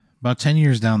About 10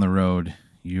 years down the road,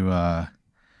 you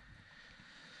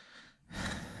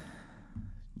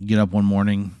get up one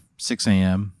morning, 6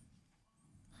 a.m.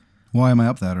 Why am I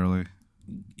up that early?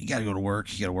 You got to go to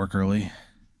work. You got to work early.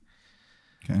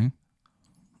 Okay.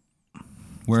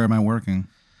 Where am I working?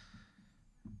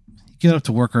 You get up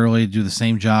to work early to do the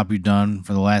same job you've done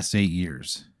for the last 8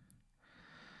 years.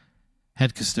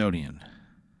 Head custodian.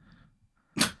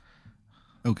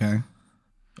 Okay.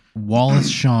 Wallace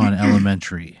Shawn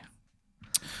Elementary.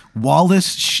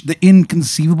 Wallace, the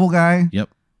inconceivable guy? Yep.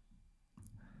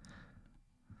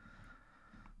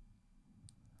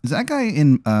 Is that guy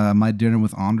in My Dinner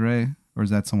with Andre, or is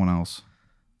that someone else?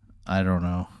 I don't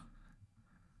know.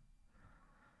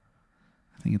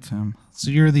 I think it's him.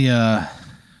 So you're the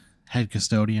head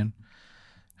custodian.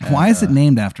 Why is it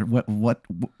named after?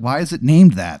 Why is it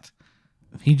named that?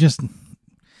 He just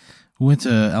went to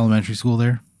elementary school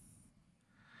there.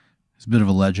 He's a bit of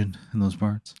a legend in those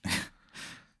parts.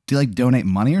 Do you like donate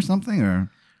money or something, or?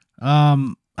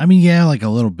 I mean, yeah, like a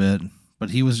little bit, but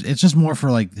it's just more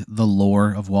for like the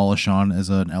lore of Wallace Shawn as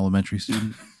an elementary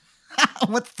student.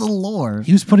 What's the lore?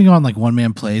 He was putting on like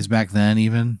one-man plays back then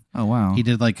even. Oh, wow. He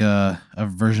did like a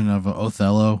version of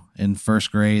Othello in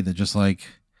first grade that just like,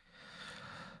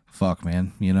 fuck,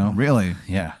 man, you know? Really?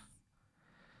 Yeah.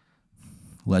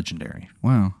 Legendary.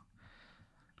 Wow.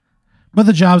 But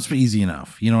the job's easy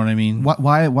enough. You know what I mean?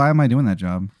 Why am I doing that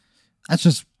job? That's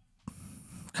just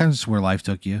kind of just where life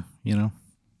took you, you know?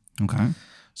 Okay.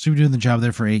 So you're doing the job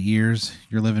there for 8 years.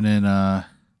 You're living in a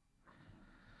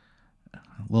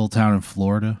little town in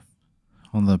Florida,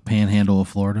 on the panhandle of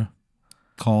Florida.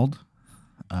 Called?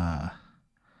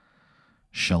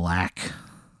 Shellac,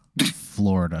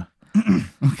 Florida.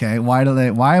 Okay. Why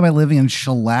am I living in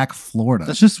Shellac, Florida?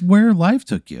 That's just where life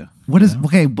took you. What is,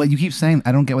 okay, but you keep saying,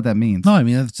 I don't get what that means. No, I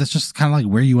mean, that's just kind of like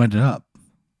where you ended up.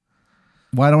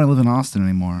 Why don't I live in Austin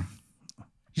anymore? You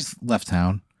just left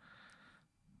town.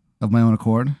 Of my own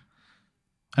accord?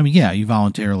 I mean, yeah, you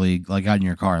voluntarily like got in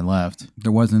your car and left.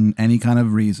 There wasn't any kind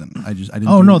of reason. I didn't.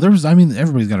 Oh, no, there was, I mean,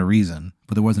 everybody's got a reason.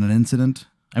 But there wasn't an incident?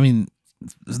 I mean,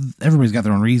 everybody's got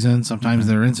their own reason. Sometimes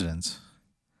there are incidents.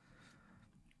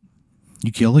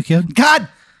 You killed a kid? God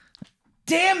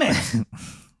damn it!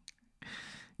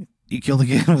 You killed a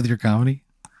kid with your comedy?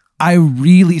 I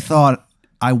really thought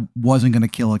I wasn't going to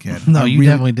kill a kid. No, I you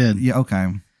definitely did. Yeah, okay.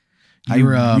 You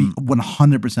were,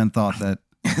 100% thought that.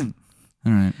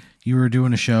 All right. You were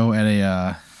doing a show at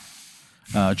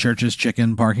a Church's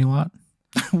Chicken parking lot?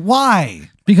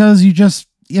 Why? Because you just,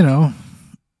 you know,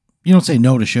 you don't say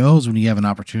no to shows when you have an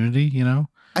opportunity, you know?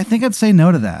 I think I'd say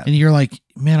no to that. And you're like,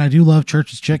 man, I do love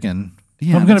Church's Chicken.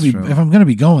 Yeah, if I'm gonna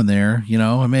be going there, you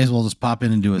know, I may as well just pop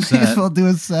in and do a set. May as well do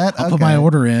a set. I'll put my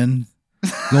order in,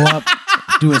 go up,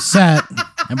 do a set,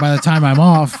 and by the time I'm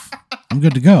off, I'm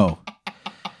good to go.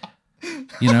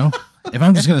 You know, if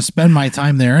I'm just gonna spend my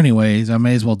time there anyways, I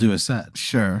may as well do a set.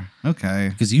 Sure. Okay.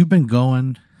 Because you've been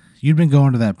going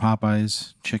to that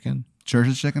Popeyes chicken.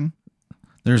 Church's Chicken?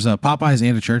 There's a Popeyes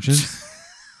and a Church's.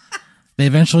 They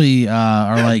eventually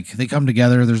are like, they come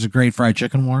together. There's a great fried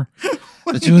chicken war.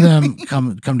 The two of them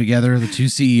come together, the two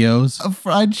CEOs A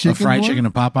fried chicken? of fried chicken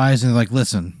and Popeyes, and they're like,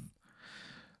 listen,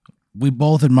 we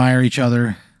both admire each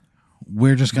other.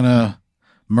 We're just going to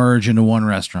merge into one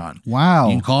restaurant. Wow.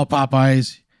 You can call it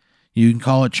Popeyes. You can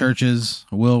call it Church's.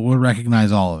 We'll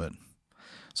recognize all of it.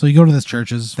 So you go to this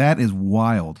Church's. That is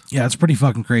wild. Yeah, it's pretty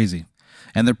fucking crazy.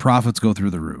 And their profits go through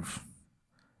the roof.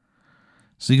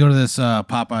 So you go to this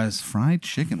Popeyes. Fried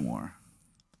chicken war.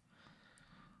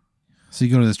 So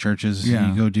you go to this Church's. Yeah.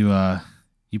 You go do,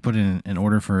 you put in an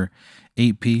order for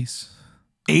 8-piece.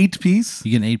 8-piece?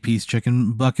 You get an 8-piece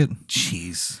chicken bucket.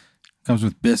 Jeez. Comes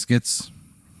with biscuits,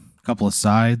 a couple of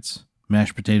sides,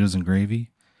 mashed potatoes and gravy.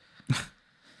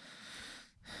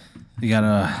 You got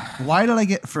a. Why did I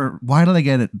get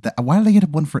it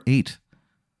one for 8?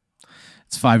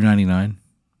 It's $5.99.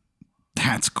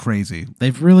 That's crazy.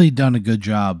 They've really done a good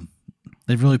job.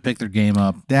 They've really picked their game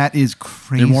up. That is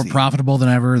crazy. They're more profitable than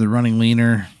ever. They're running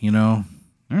leaner, you know.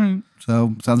 All right.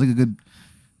 So sounds like a good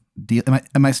deal.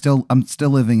 I'm still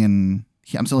living in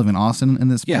Austin in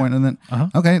this point, and then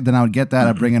okay, then I would get that.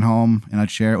 I'd bring it home and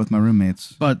I'd share it with my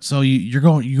roommates. But so you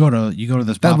go to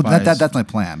this Popeyes. That's my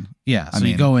plan. Yeah. So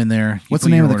you go in there. What's the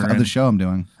name of the show I'm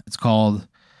doing? It's called.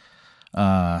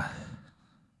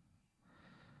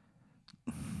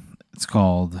 It's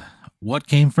called What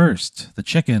Came First, the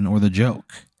Chicken or the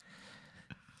Joke?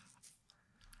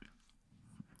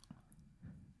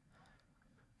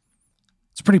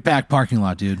 It's a pretty packed parking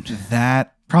lot, dude.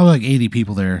 That Probably like 80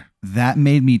 people there. That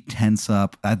made me tense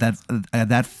up.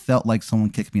 That felt like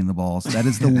someone kicked me in the balls. That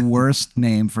is the worst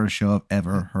name for a show I've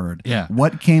ever heard. Yeah.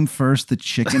 What came first, the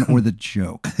chicken or the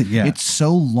joke? Yeah. It's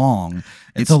so long.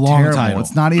 It's a long terrible. title.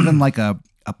 It's not even like a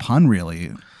pun,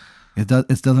 really. It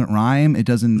doesn't rhyme. It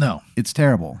doesn't. No. It's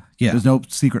terrible. Yeah. There's no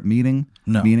secret meaning.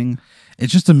 No. Meaning.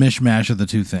 It's just a mishmash of the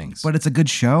two things. But it's a good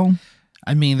show.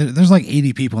 I mean, there's like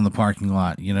 80 people in the parking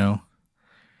lot, you know?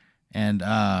 And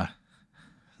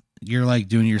you're like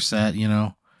doing your set, you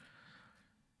know?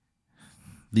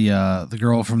 The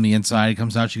girl from the inside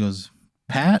comes out, she goes,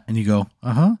 Pat? And you go,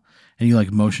 uh-huh. And you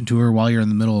like motion to her while you're in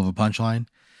the middle of a punchline.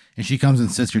 And she comes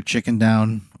and sits your chicken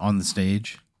down on the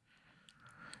stage.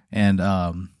 And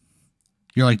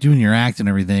you're like doing your act and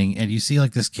everything. And you see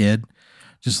like this kid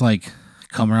just like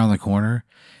come around the corner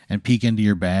and peek into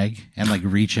your bag and like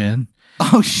reach in.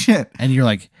 Oh, shit. And you're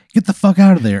like, get the fuck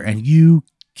out of there. And you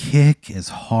kick as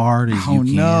hard as you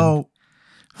can. Oh,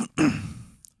 no.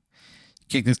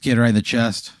 Kick this kid right in the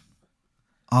chest.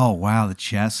 Oh, wow. The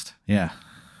chest. Yeah.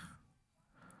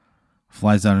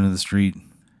 Flies out into the street.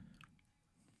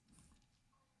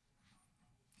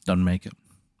 Doesn't make it.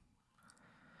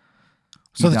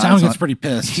 So the town gets pretty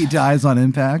pissed. He dies on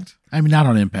impact? I mean, not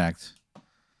on impact.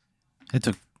 It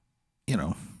took,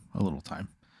 a little time.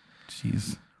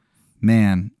 Jeez.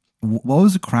 Man, what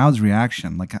was the crowd's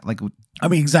reaction? Like, I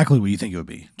mean, exactly what you think it would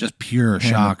be. Just pure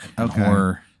shock and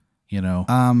horror,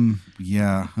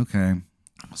 Yeah, okay.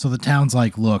 So the town's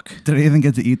like, look. Did I even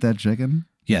get to eat that chicken?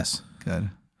 Yes. Good.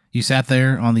 You sat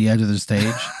there on the edge of the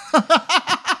stage,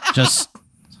 just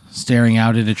staring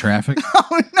out into traffic.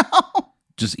 Oh, no.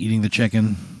 Just eating the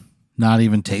chicken, not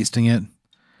even tasting it.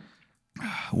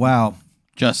 Wow.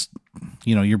 Just,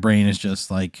 your brain is just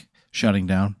like shutting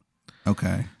down.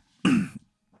 Okay.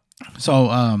 So,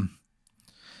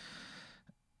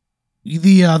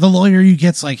 the lawyer you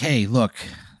get's like, hey, look,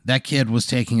 that kid was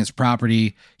taking his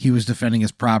property. He was defending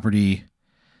his property.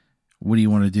 What do you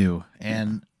want to do?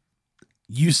 And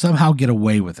you somehow get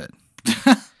away with it.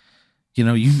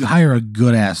 You hire a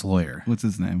good ass lawyer. What's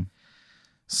his name?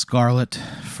 Scarlett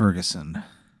Ferguson.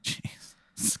 Jeez.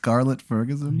 Scarlett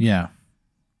Ferguson? Yeah.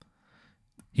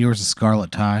 He wears a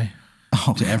scarlet tie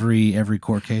to every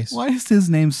court case. Why is his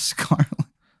name Scarlett?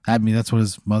 I mean, that's what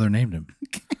his mother named him.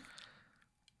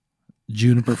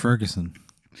 Juniper Ferguson.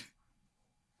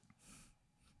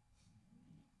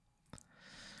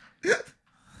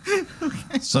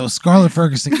 Okay. So Scarlett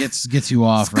Ferguson gets you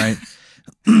off, right?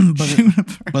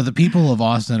 but the people of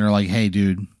Austin are like, hey,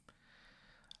 dude,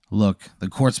 look, the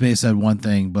courts may have said one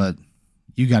thing, but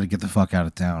you got to get the fuck out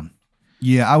of town.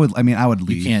 Yeah, I would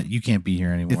leave. You can't be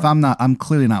here anymore. If I'm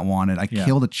clearly not wanted. I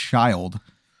killed a child.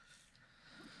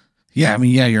 Yeah, I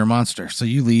mean, you're a monster. So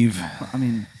you leave. I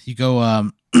mean, you go,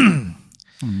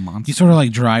 monster. You sort of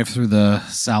like drive through the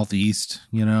southeast,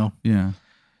 Yeah.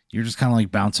 You're just kind of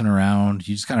like bouncing around.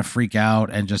 You just kind of freak out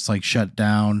and just like shut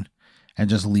down and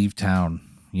just leave town,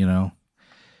 You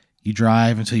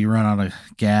drive until you run out of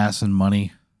gas and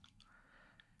money.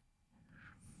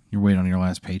 You're waiting on your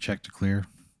last paycheck to clear.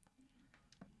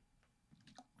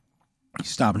 You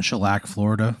stop in Shellac,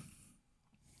 Florida.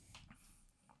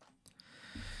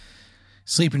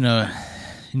 Sleep in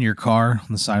your car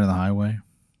on the side of the highway.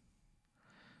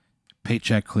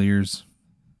 Paycheck clears.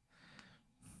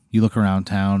 You look around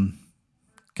town.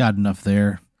 Got enough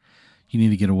there. You need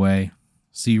to get away.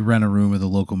 So you rent a room at the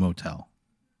local motel.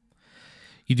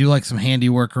 You do like some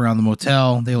handiwork around the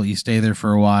motel. They let you stay there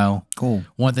for a while. Cool.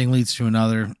 One thing leads to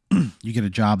another. You get a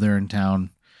job there in town.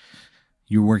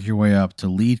 You work your way up to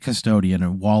lead custodian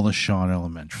at Wallace Shawn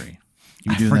Elementary.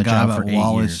 You've been doing that job for 8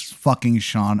 years. Fucking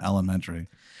Shawn Elementary.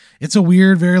 It's a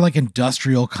weird, very like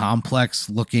industrial complex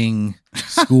looking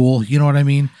school. You know what I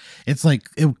mean? It's like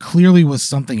it clearly was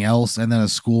something else, and then a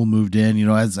school moved in.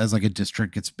 As like a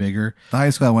district gets bigger. The high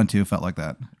school I went to felt like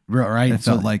that. Right? It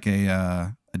felt like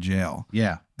a jail.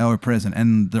 Yeah. Or a prison.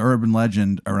 And the urban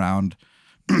legend around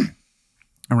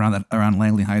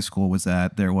Langley High School was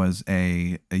that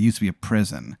it used to be a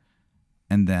prison,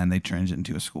 and then they turned it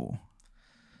into a school.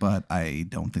 But I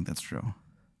don't think that's true.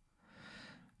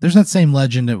 There's that same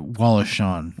legend at Wallace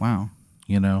Shawn. Wow.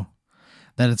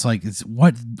 That it's like,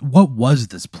 what was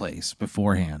this place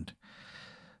beforehand?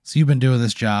 So you've been doing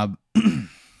this job, been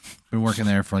working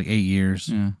there for like 8 years.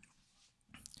 Yeah.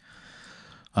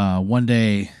 One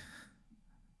day,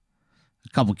 a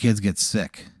couple kids get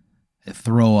sick. They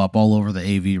throw up all over the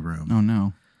AV room. Oh,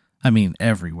 no. I mean,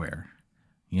 everywhere.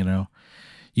 You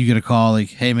get a call like,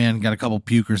 hey, man, got a couple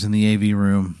pukers in the AV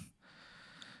room.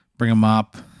 Bring them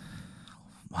up.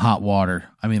 Hot water.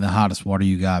 I mean, the hottest water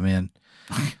you got, man.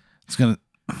 It's going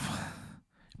to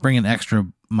bring an extra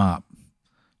mop.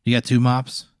 You got 2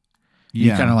 mops?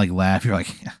 Yeah. You kind of like laugh. You're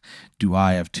like, do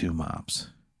I have 2 mops?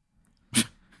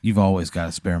 You've always got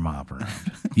a spare mop around.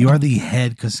 You are the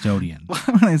head custodian. Why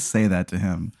would I say that to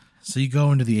him? So you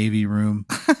go into the AV room.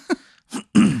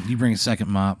 You bring a second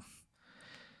mop.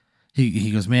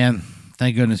 He goes, man,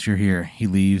 thank goodness you're here. He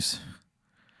leaves.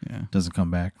 Yeah. Doesn't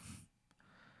come back.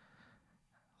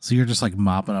 So you're just like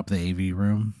mopping up the AV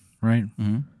room, right?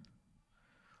 Mm-hmm.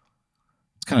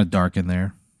 It's kind of dark in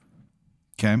there.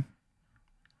 Okay.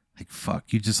 Like, fuck,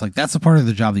 you just like, that's the part of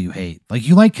the job that you hate. Like,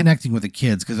 you like connecting with the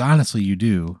kids because honestly, you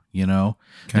do, you know?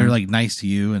 Okay. They're like nice to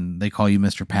you and they call you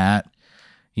Mr. Pat,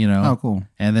 you know? Oh, cool.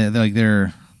 And they're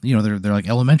like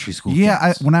elementary school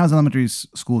kids. When I was an elementary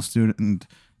school student,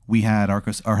 we had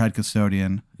our head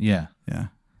custodian. Yeah. Yeah.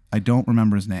 I don't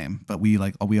remember his name, but we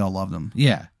all loved him.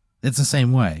 Yeah. It's the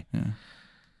same way. Yeah.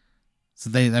 So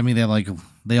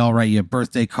they all write you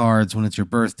birthday cards when it's your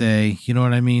birthday. You know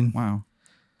what I mean? Wow.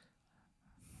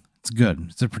 It's good.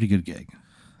 It's a pretty good gig.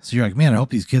 So you're like, man, I hope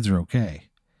these kids are okay.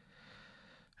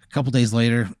 A couple days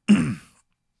later,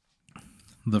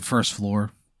 the first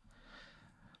floor,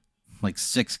 like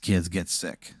 6 kids get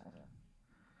sick.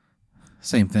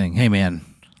 Same thing. Hey, man,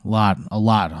 a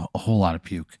whole lot of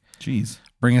puke. Jeez.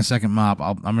 Bring a second mop.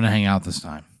 I'm going to hang out this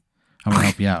time. I'm going to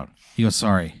help you out. He goes,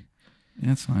 sorry.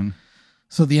 Yeah, it's fine.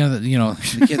 So at the end of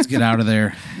the kids get out of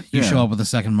there. You show up with a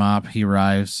second mop. He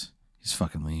arrives. He just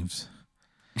fucking leaves.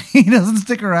 He doesn't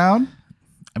stick around?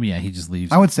 I mean, yeah, he just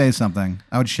leaves. I would say something.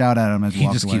 I would shout at him as he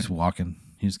walks away. He just keeps walking.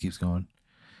 He just keeps going.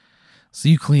 So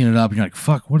you clean it up, and you're like,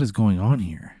 fuck, what is going on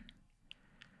here?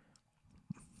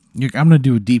 I'm going to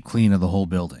do a deep clean of the whole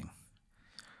building.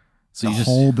 So the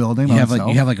whole building? You have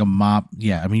like a mop.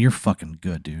 Yeah, I mean, you're fucking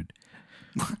good, dude.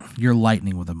 You're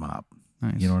lightning with a mop.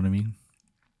 Nice. You know what I mean?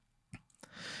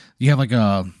 You have like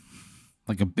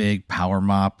a big power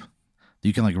mop that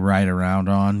you can like ride around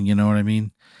on. You know what I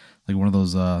mean? Like one of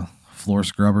those floor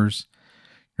scrubbers.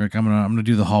 You're like, I'm gonna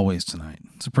do the hallways tonight.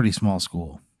 It's a pretty small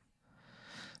school.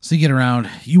 So you get around.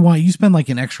 You spend like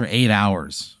an extra 8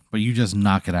 hours, but you just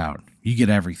knock it out. You get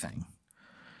everything.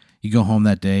 You go home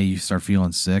that day. You start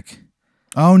feeling sick.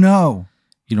 Oh no!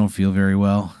 You don't feel very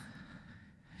well.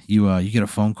 You get a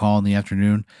phone call in the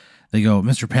afternoon. They go,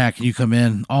 Mr. Pat, can you come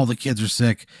in? All the kids are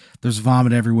sick. There's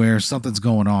vomit everywhere. Something's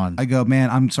going on. I go, man,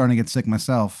 I'm starting to get sick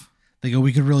myself. They go,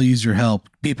 we could really use your help.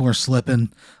 People are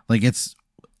slipping. Like it's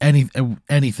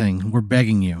anything. We're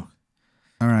begging you.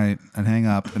 All right. I'd hang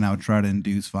up and I would try to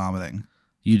induce vomiting.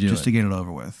 You do just to get it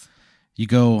over with. You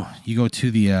go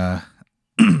to the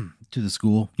to the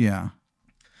school. Yeah.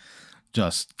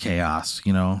 Just chaos,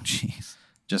 you know. Jeez.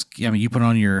 You put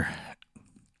on your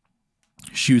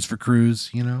shoes for cruise,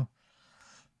 you know.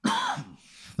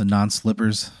 The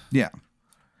non-slippers. Yeah.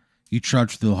 You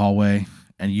trudge through the hallway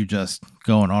and you just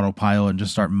go on autopilot and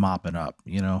just start mopping up,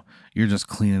 you know. You're just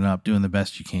cleaning up, doing the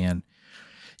best you can.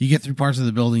 You get through parts of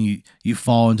the building, you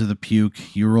fall into the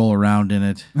puke, you roll around in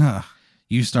it. Ugh.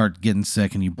 You start getting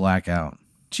sick and you black out.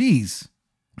 Jeez.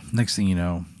 Next thing you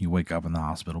know, you wake up in the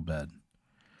hospital bed.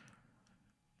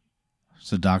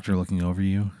 There's a doctor looking over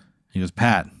you. He goes,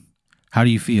 Pat, how do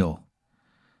you feel?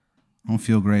 I don't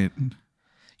feel great.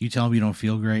 You tell him you don't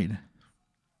feel great?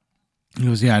 He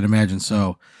goes, yeah, I'd imagine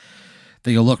so.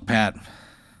 They go, look, Pat,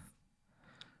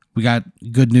 we got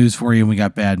good news for you and we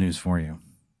got bad news for you.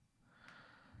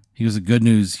 He goes, the good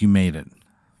news, you made it.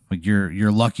 Like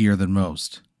you're luckier than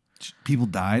most. People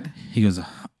died? He goes,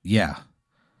 yeah.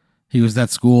 He goes,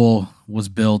 that school was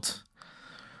built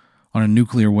on a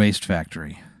nuclear waste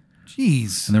factory.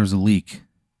 Jeez. And there was a leak.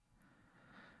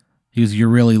 He goes, you're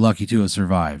really lucky to have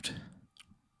survived.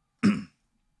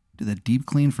 Did that deep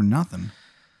clean for nothing?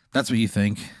 That's what you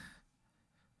think.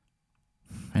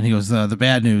 And he goes, the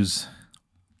bad news,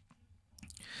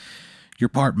 you're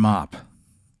part mop.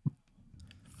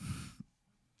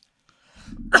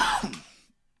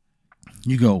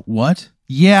 You go, what?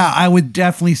 Yeah, I would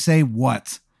definitely say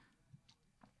what.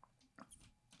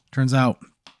 Turns out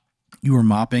you were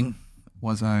mopping.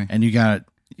 Was I? And you got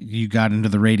into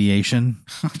the radiation.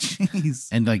 Oh, jeez.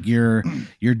 And like your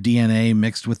DNA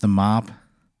mixed with the mop.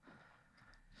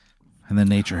 And then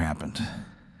nature happened.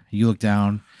 You look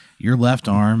down, your left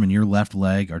arm and your left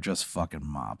leg are just fucking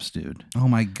mops, dude. Oh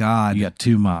my God. You got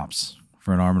 2 mops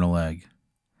for an arm and a leg.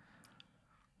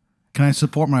 Can I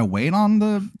support my weight on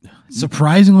the...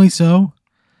 Surprisingly so.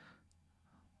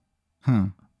 Huh.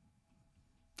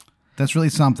 That's really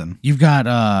something. You got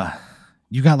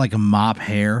like a mop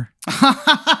hair.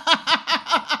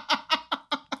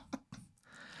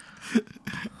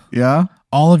 Yeah.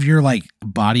 All of your like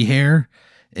body hair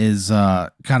is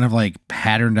kind of like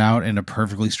patterned out in a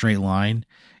perfectly straight line.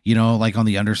 You know, like on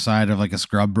the underside of like a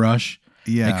scrub brush.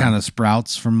 Yeah. It kind of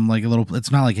sprouts from like a little,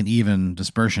 it's not like an even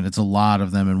dispersion. It's a lot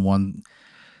of them in one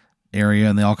area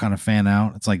and they all kind of fan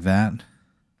out. It's like that.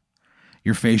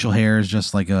 Your facial hair is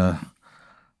just like a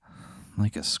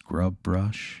scrub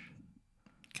brush.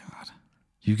 God.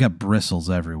 You've got bristles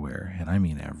everywhere, and I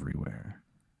mean everywhere.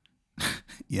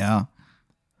 Yeah.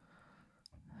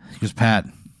 He goes, Pat,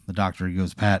 the doctor, he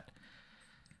goes, Pat,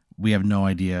 we have no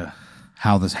idea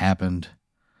how this happened,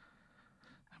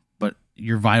 but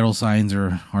your vital signs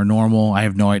are normal. I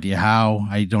have no idea how.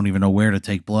 I don't even know where to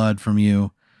take blood from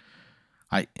you.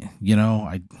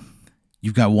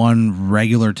 You've got one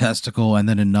regular testicle and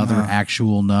then another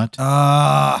actual nut.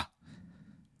 How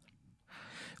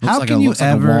can you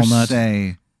ever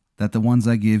say that the ones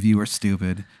I give you are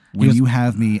stupid when you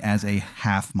have me as a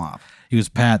half mop? He goes,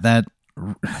 Pat,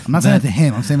 I'm not saying that to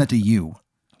him. I'm saying that to you.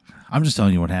 I'm just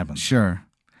telling you what happened. Sure.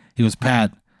 He goes,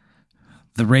 Pat,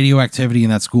 the radioactivity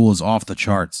in that school is off the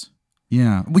charts.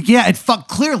 Yeah. Well, yeah, it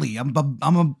clearly. I'm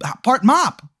a part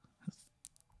mop.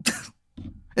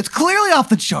 It's clearly off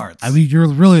the charts. I mean, you're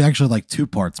really actually like 2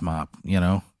 parts mop, you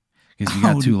know, because you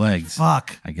got 2 legs.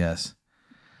 Fuck. I guess.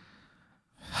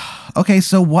 Okay,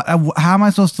 so what? How am I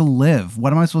supposed to live?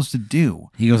 What am I supposed to do?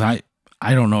 He goes, I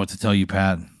don't know what to tell you,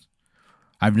 Pat.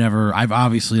 I've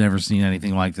obviously never seen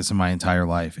anything like this in my entire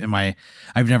life.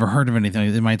 I've never heard of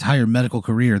anything in my entire medical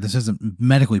career. This isn't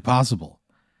medically possible.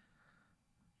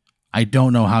 I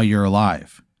don't know how you're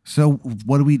alive. So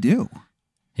what do we do?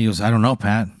 He goes, I don't know,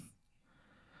 Pat.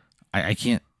 I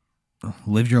can't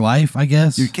live your life, I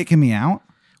guess. You're kicking me out?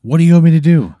 What do you want me to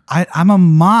do? I'm a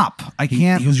mop. I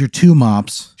can't. He goes, you're 2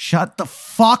 mops. Shut the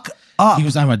fuck up. He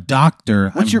goes, I'm a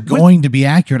doctor. I'm going to be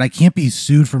accurate. I can't be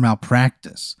sued for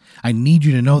malpractice. I need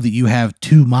you to know that you have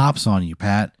 2 mops on you,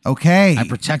 Pat. Okay. I'm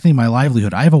protecting my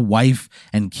livelihood. I have a wife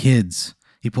and kids.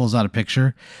 He pulls out a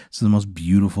picture. It's the most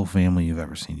beautiful family you've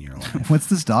ever seen in your life. What's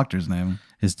this doctor's name?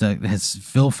 It's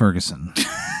Phil Ferguson.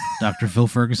 Dr. Phil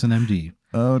Ferguson, MD.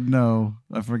 Oh, no.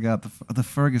 I forgot the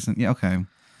Ferguson. Yeah, okay.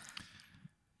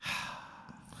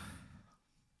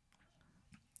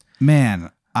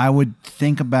 Man, I would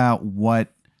think about what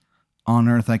on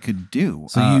earth I could do.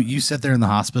 So you sit there in the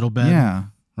hospital bed? Yeah.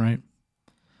 Right?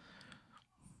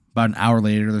 About an hour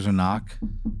later, there's a knock.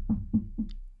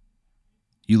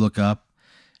 You look up.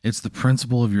 It's the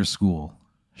principal of your school.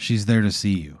 She's there to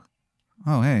see you.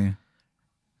 Oh, hey.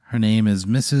 Her name is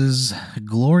Mrs.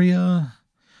 Gloria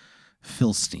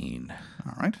Philstein.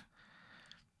 All right.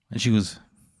 And she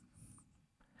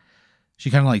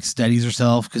kind of like steadies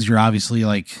herself because you're obviously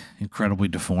like incredibly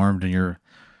deformed and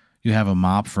you have a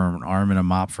mop for an arm and a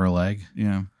mop for a leg.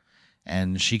 Yeah.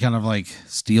 And she kind of like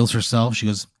steels herself. She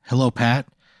goes, hello, Pat.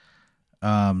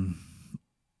 Pardon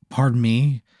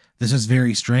me. This is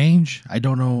very strange. I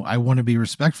don't know. I want to be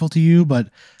respectful to you, but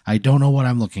I don't know what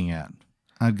I'm looking at.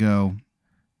 I'd go,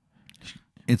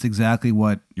 it's exactly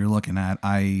what you're looking at.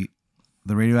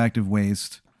 The radioactive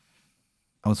waste,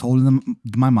 I was holding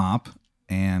my mop,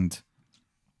 and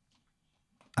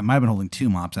I might have been holding 2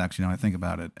 mops, actually, now I think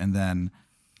about it. And then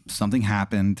something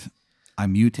happened. I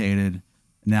mutated.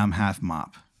 Now I'm half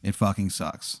mop. It fucking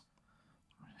sucks.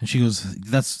 And she goes,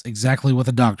 that's exactly what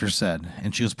the doctor said.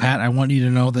 And she goes, Pat, I want you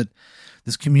to know that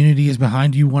this community is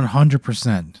behind you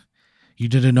 100%. You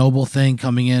did a noble thing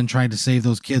coming in, trying to save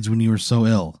those kids when you were so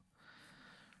ill.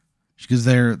 She goes,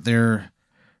 they're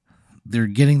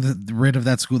getting rid of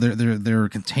that school. They're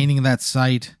containing that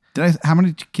site. How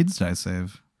many kids did I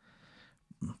save?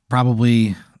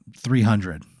 Probably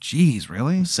 300. Jeez,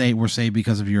 really? We're saved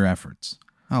because of your efforts.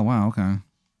 Oh, wow, okay.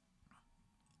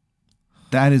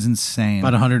 That is insane.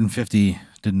 About 150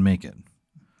 didn't make it.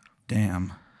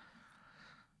 Damn.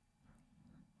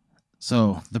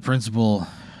 So the principal,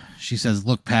 she says,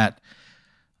 look, Pat,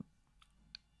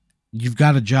 you've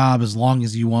got a job as long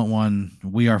as you want one.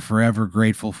 We are forever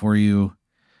grateful for you.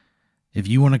 If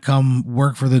you want to come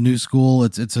work for the new school,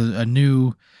 it's a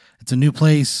new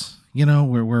place. You know,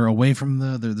 we're away from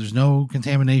there's no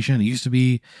contamination. It used to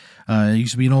be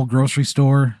an old grocery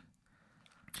store.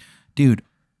 Dude,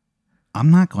 I'm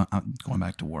going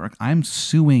back to work. I'm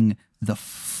suing the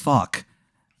fuck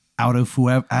out of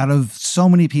so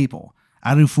many people,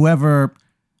 out of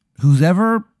whose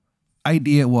ever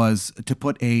idea it was to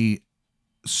put a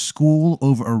school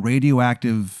over a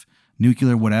radioactive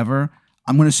nuclear whatever.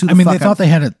 I'm going to sue. They thought they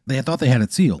had it. They thought they had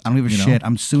it sealed. I don't give a shit.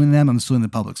 I'm suing them. I'm suing the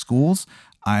public schools.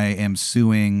 I am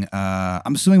suing.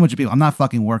 I'm suing a bunch of people. I'm not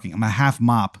fucking working. I'm a half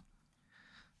mop.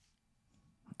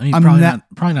 I mean,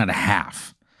 probably not a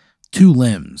half. 2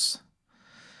 limbs.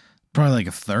 Probably like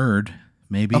a third,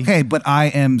 maybe. Okay, but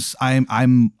I'm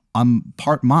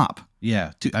part mop.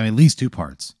 Yeah, at least 2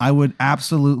 parts. I would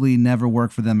absolutely never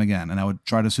work for them again, and I would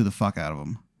try to sue the fuck out of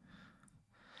them.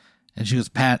 And she goes,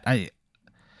 Pat,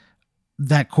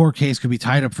 that court case could be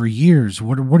tied up for years.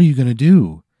 What are you going to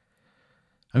do?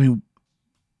 I mean,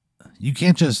 you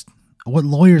can't just. What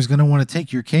lawyer is going to want to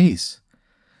take your case?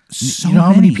 So you know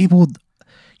how many people.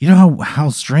 You know how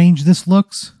strange this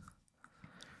looks.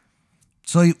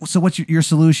 So what your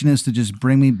solution is to just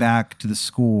bring me back to the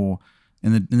school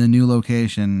in the new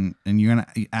location, and you're gonna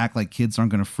act like kids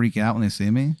aren't gonna freak out when they see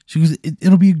me? She goes,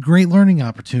 it'll be a great learning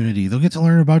opportunity. They'll get to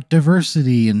learn about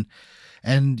diversity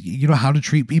and you know how to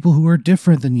treat people who are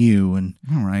different than you. And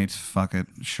all right, fuck it,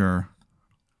 sure.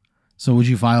 So would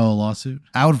you file a lawsuit?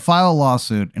 I would file a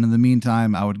lawsuit, and in the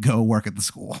meantime, I would go work at the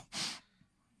school.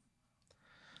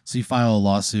 So you file a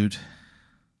lawsuit.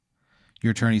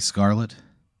 Your attorney, Scarlett,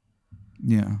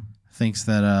 thinks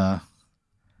that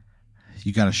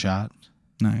you got a shot.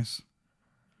 Nice.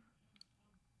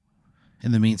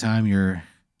 In the meantime, you're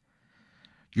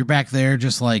back there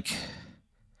just like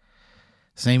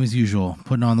same as usual,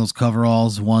 putting on those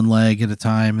coveralls one leg at a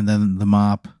time and then the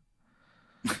mop,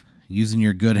 using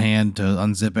your good hand to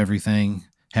unzip everything,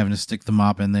 having to stick the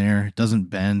mop in there. It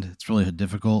doesn't bend. It's really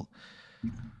difficult.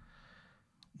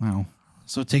 Wow.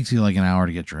 So it takes you like an hour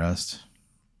to get dressed.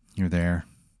 You're there.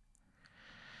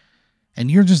 And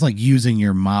you're just like using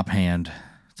your mop hand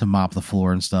to mop the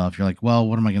floor and stuff. You're like, well,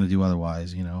 what am I going to do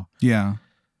otherwise, you know? Yeah.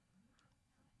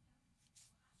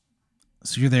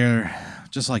 So you're there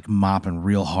just like mopping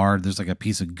real hard. There's like a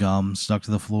piece of gum stuck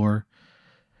to the floor.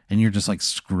 And you're just like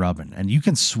scrubbing. And you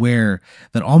can swear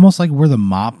that almost like where the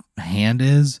mop hand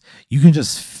is, you can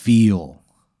just feel.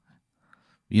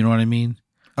 You know what I mean?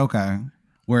 Okay.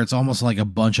 Where it's almost like a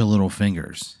bunch of little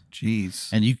fingers.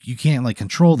 Jeez. And you can't like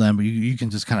control them, but you can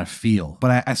just kind of feel.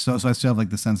 But I still have like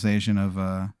the sensation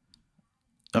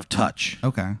of touch.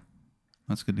 Okay.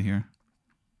 That's good to hear.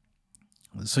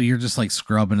 So you're just like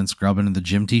scrubbing, and the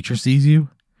gym teacher sees you.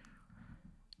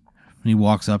 And he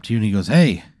walks up to you and he goes,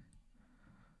 hey,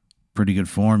 pretty good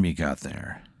form you got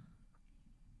there.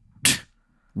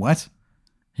 What?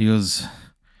 He goes,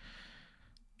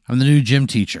 I'm the new gym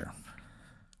teacher.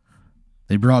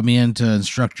 They brought me in to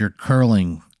instruct your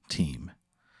curling team.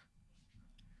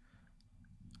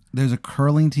 There's a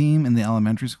curling team in the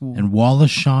elementary school? In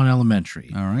Wallace, Shawn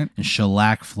Elementary. All right. In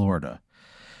Shellac, Florida.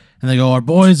 And they go, our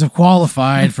boys have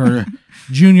qualified for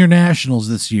junior nationals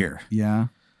this year. Yeah.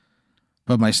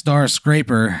 But my star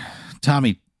scraper,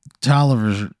 Tommy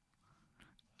Tolliver.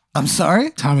 I'm sorry?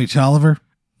 Tommy Tolliver.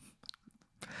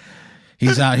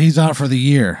 He's out for the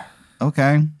year.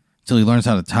 Okay. Till he learns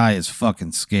how to tie his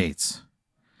fucking skates.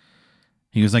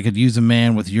 He goes, I could use a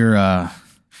man with your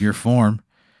form.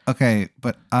 Okay,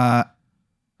 but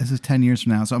this is 10 years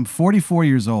from now. So I'm 44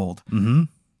 years old. Mm-hmm.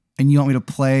 And you want me to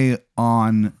play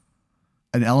on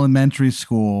an elementary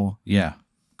school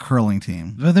curling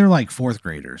team? They're like 4th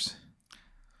graders.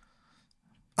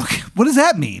 Okay, what does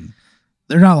that mean?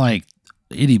 They're not like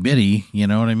itty bitty, you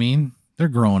know what I mean? They're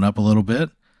growing up a little bit.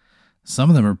 Some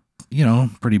of them are, you know,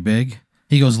 pretty big.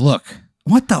 He goes, look.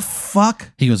 What the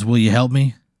fuck? He goes, will you help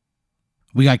me?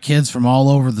 We got kids from all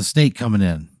over the state coming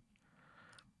in.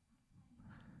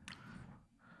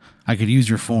 I could use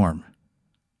your form.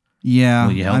 Yeah.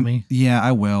 Will you help me? Yeah,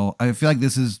 I will. I feel like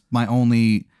this is my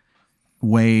only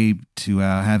way to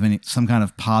have some kind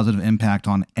of positive impact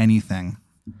on anything.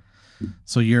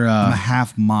 So you're I'm a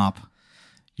half mop.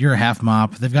 You're a half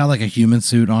mop. They've got like a human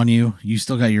suit on you. You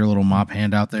still got your little mop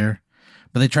hand out there.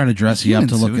 But they try to dress you up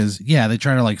to look as... Yeah, they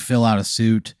try to like fill out a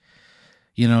suit,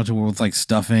 you know, with like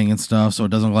stuffing and stuff so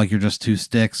it doesn't look like you're just 2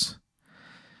 sticks.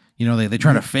 You know, they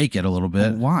try to fake it a little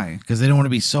bit. Why? Because they don't want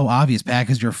to be so obvious, Pat,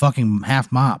 because you're a fucking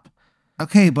half mop.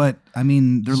 Okay, but I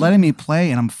mean, they're letting me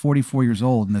play and I'm 44 years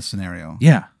old in this scenario.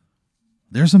 Yeah.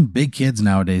 There's some big kids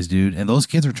nowadays, dude, and those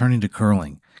kids are turning to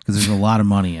curling because there's a lot of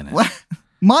money in it. What?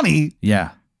 Money?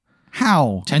 Yeah.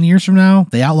 How? 10 years from now,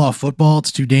 they outlaw football.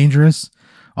 It's too dangerous.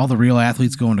 All the real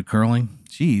athletes go into curling.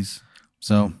 Jeez.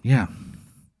 So, yeah.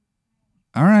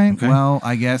 All right. Okay. Well,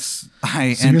 I guess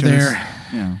I so enter you're there.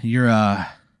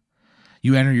 Yeah.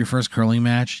 You enter your first curling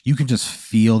match. You can just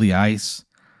feel the ice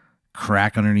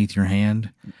crack underneath your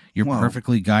hand. You're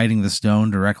perfectly guiding the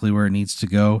stone directly where it needs to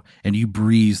go, and you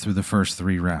breeze through the first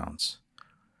 3 rounds.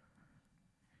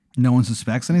 No one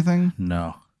suspects anything?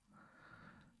 No.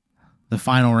 The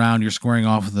final round, you're squaring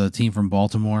off with the team from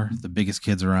Baltimore, the biggest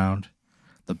kids around,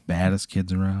 the baddest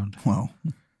kids around. Whoa.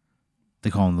 They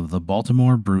call them the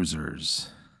Baltimore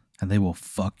Bruisers, and they will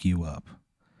fuck you up.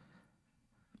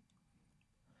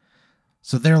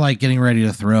 So they're like getting ready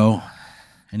to throw,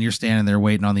 and you're standing there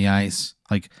waiting on the ice,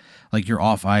 like you're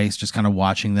off ice, just kind of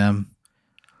watching them,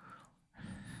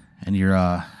 and you're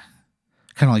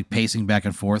kind of like pacing back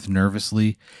and forth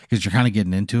nervously because you're kind of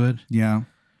getting into it. Yeah.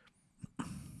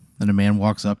 Then a man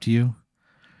walks up to you,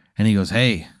 and he goes,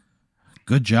 "Hey,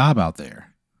 good job out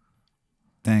there."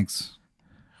 Thanks.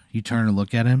 You turn and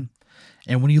look at him,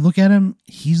 and when you look at him,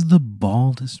 he's the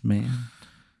baldest man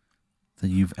that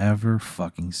you've ever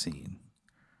fucking seen.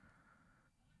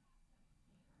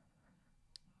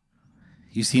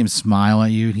 You see him smile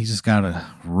at you, and he's just got a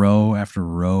row after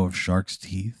row of shark's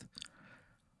teeth.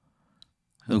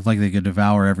 They look like they could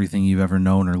devour everything you've ever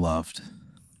known or loved.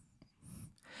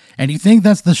 And you think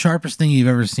that's the sharpest thing you've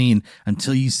ever seen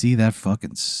until you see that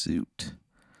fucking suit.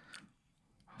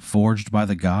 Forged by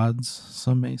the gods,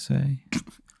 some may say.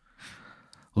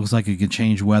 Looks like it can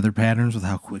change weather patterns with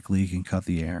how quickly it can cut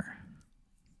the air.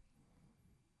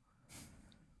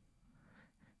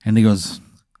 And he goes,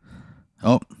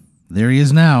 "Oh, there he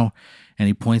is now." And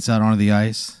he points out onto the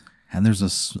ice. And there's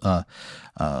a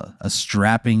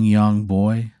strapping young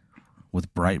boy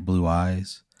with bright blue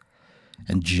eyes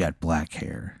and jet black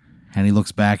hair. And he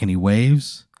looks back and he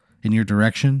waves in your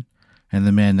direction. And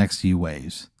the man next to you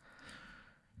waves.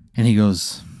 And he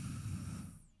goes,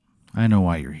 "I know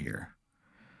why you're here."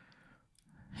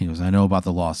 He goes, "I know about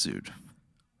the lawsuit."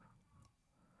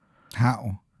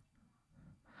 How?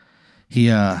 He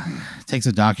takes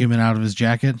a document out of his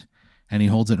jacket and he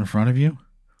holds it in front of you.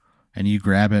 And you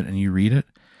grab it and you read it.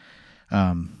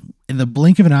 In the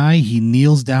blink of an eye, he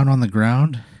kneels down on the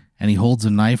ground and he holds a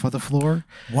knife on the floor.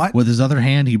 What? With his other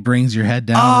hand, he brings your head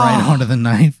down right onto the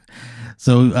knife.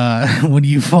 So when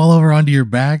you fall over onto your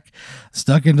back,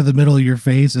 stuck into the middle of your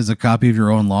face is a copy of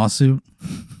your own lawsuit.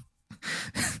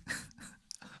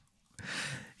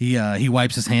 He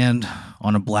wipes his hand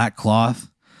on a black cloth,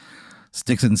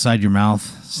 sticks it inside your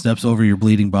mouth, steps over your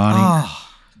bleeding body.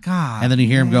 Oh, God. And then you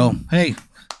hear him go, "Hey,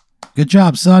 good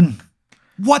job, son."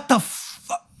 What the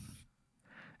fuck?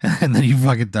 And then you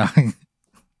fucking die.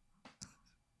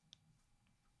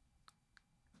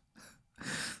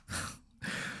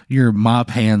 Your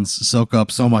mop hands soak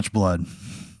up so much blood.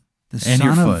 The And son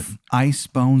your of foot. Ice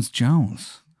Bones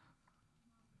Jones.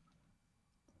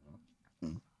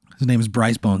 His name is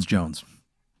Bryce Bones Jones.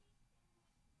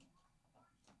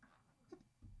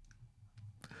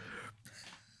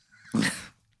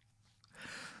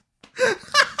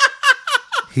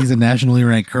 He's a nationally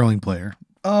ranked curling player.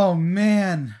 Oh,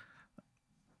 man.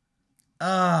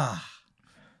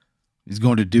 He's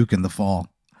going to Duke in the fall.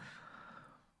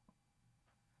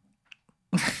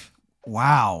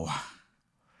 Wow.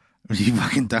 He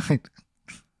fucking died.